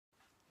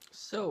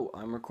So,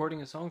 I'm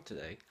recording a song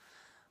today,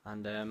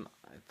 and I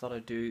thought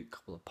I'd do a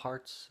couple of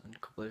parts and a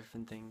couple of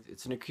different things.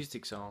 It's an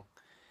acoustic song,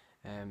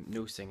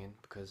 no singing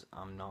because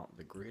I'm not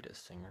the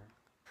greatest singer.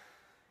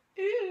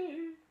 Yeah,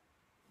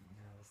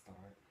 that's not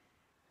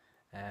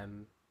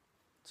right.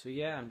 So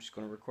yeah, I'm just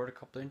going to record a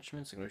couple of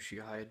instruments. I'm going to show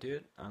you how I do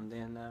it, and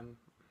then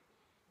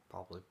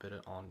probably put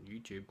it on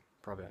YouTube.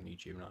 Probably on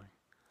YouTube now.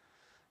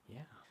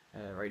 Yeah.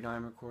 Right now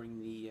I'm recording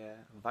the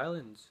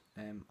violins,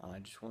 and I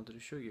just wanted to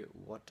show you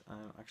what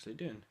I'm actually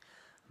doing,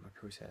 my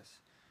process.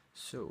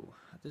 So,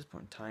 at this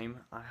point in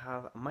time, I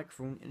have a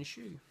microphone in a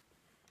shoe.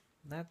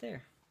 That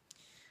there.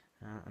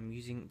 I'm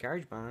using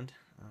GarageBand,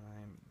 and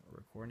I'm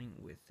recording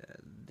with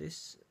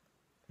this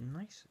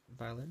nice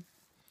violin,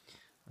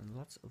 and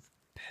lots of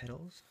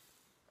pedals.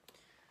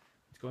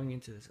 It's going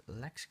into this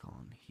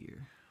Lexicon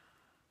here.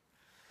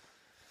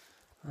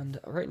 And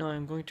right now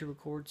I'm going to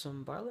record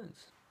some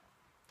violins.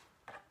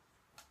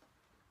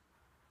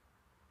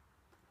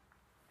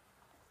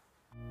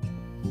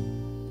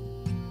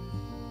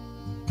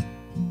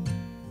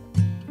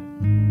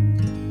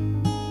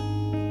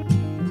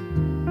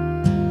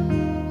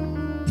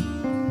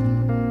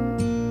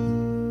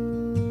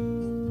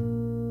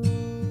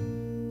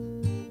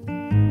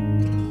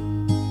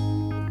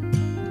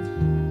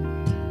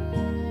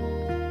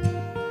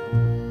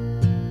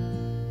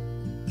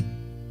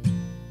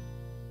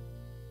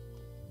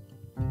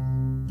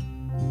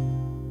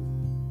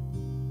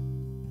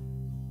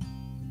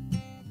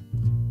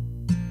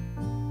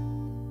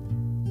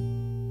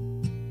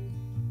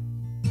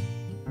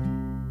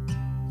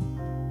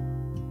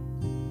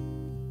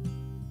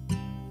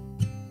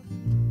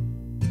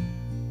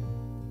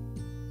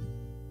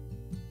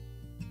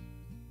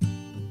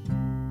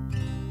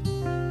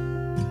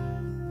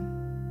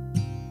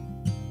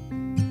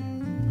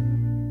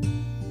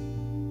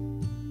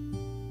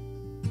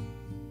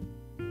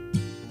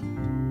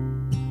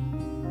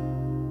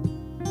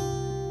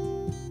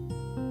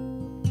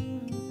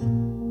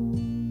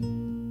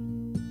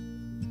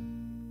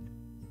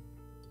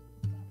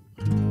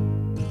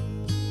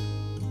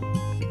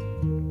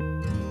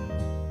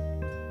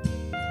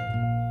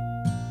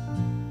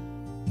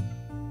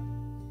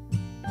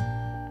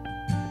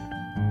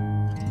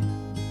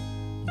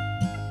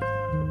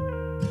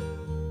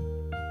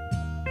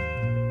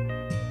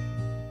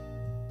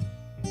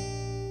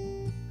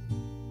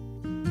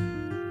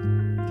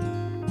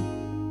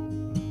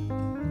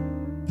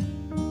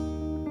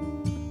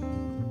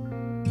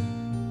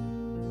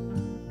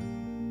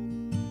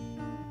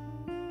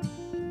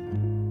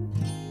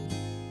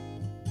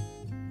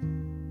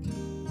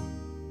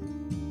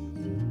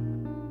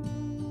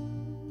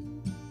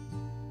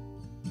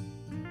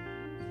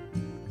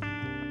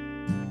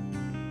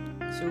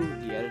 So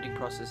the editing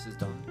process is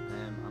done.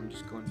 I'm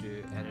just going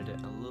to edit it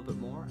a little bit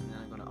more, and then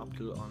I'm going to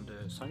upload it onto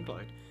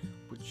SoundCloud,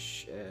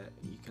 which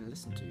you can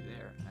listen to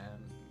there.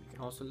 You can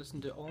also listen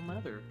to all my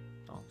other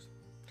songs.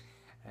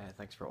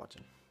 Thanks for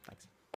watching.